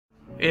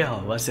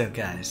Yo, what's up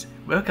guys?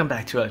 Welcome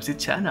back to Aluciz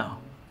channel.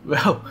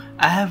 Well,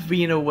 I have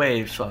been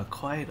away for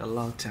quite a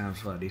long time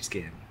for this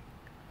game,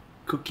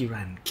 Cookie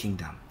Run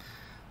Kingdom.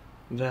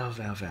 Well,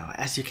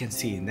 as you can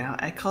see now,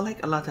 I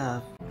collect a lot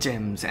of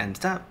gems and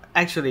stuff.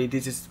 Actually,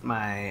 this is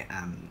my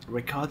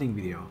recording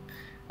video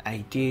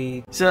I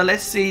did. So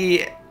let's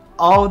see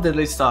all the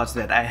resources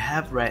that I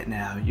have right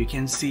now. You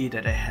can see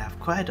that I have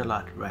quite a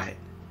lot, right?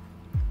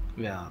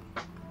 Well,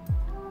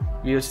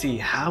 we'll see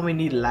how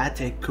many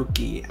latte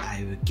cookie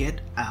I will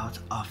get out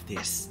of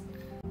this.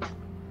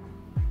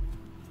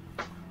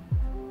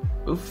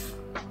 Oof.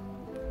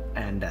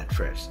 And that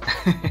first.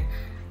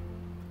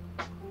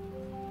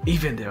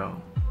 Even though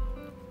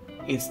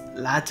it's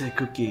latte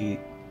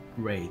cookie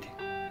raid.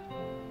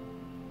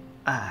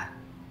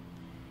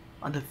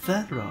 On the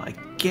third row I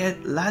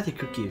get latte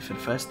cookie for the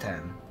first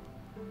time.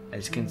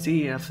 As you can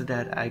see, after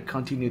that I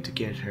continue to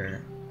get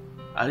her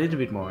a little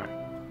bit more,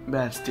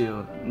 but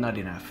still not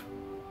enough.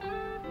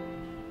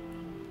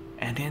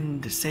 And then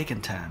the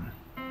second time,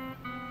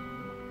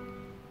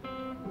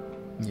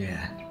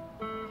 yeah,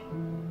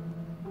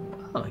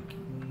 oh,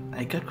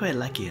 I got quite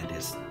lucky at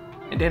this.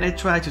 And then I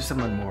tried to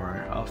summon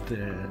more of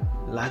the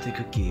latte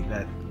cookie,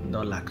 but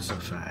no luck so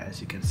far.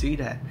 As you can see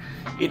that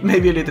it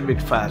may be a little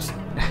bit fast.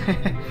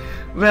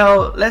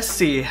 Well, let's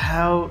see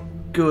how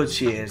good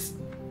she is.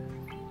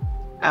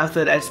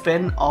 After I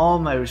spend all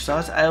my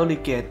resources, I only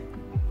get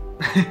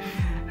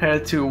her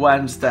to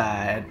 1 star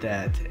at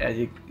that,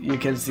 and you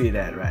can see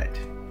that, right?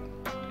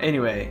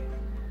 Anyway,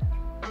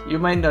 you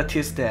might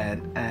notice that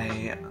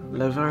I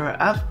level her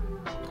up.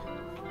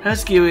 Her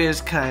skill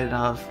is kind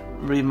of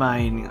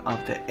reminding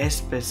of the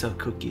espresso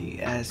cookie.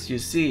 As you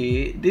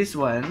see, this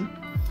one,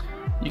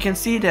 you can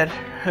see that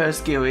her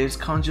skill is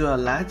conjure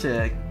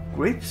larger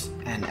grips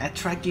and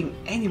attracting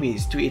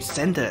enemies to its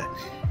center.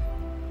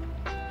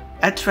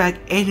 Attract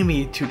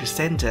enemy to the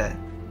center.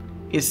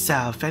 It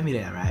sounds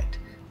familiar,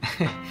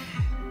 right?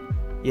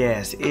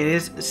 Yes, it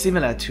is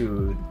similar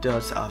to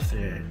those of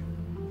the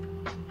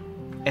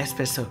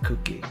espresso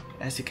cookie,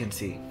 as you can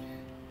see.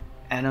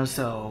 And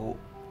also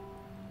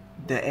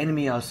the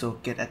enemy also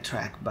get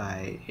attracted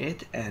by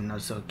it and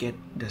also get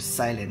the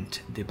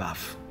silent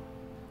debuff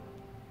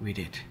with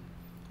it.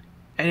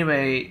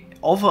 Anyway,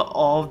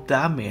 overall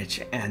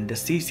damage and the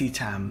CC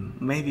time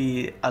may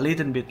be a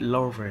little bit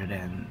lower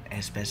than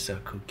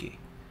espresso cookie.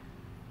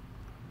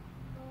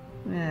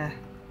 Yeah,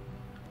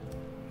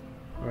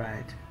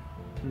 right.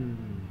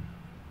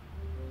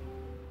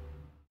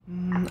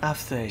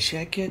 After I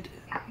check it,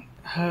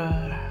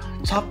 her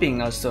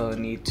topping also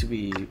need to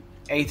be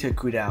 8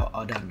 cooldown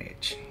or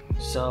damage,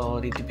 so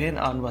it depends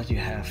on what you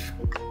have.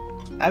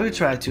 I will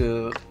try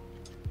to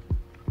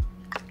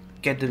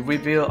get the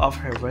review of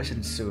her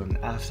version soon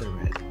after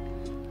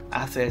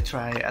I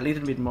try a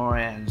little bit more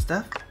and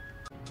stuff.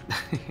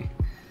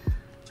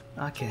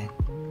 Okay,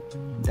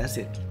 that's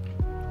it.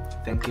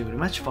 Thank you very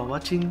much for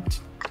watching.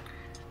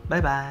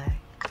 Bye bye.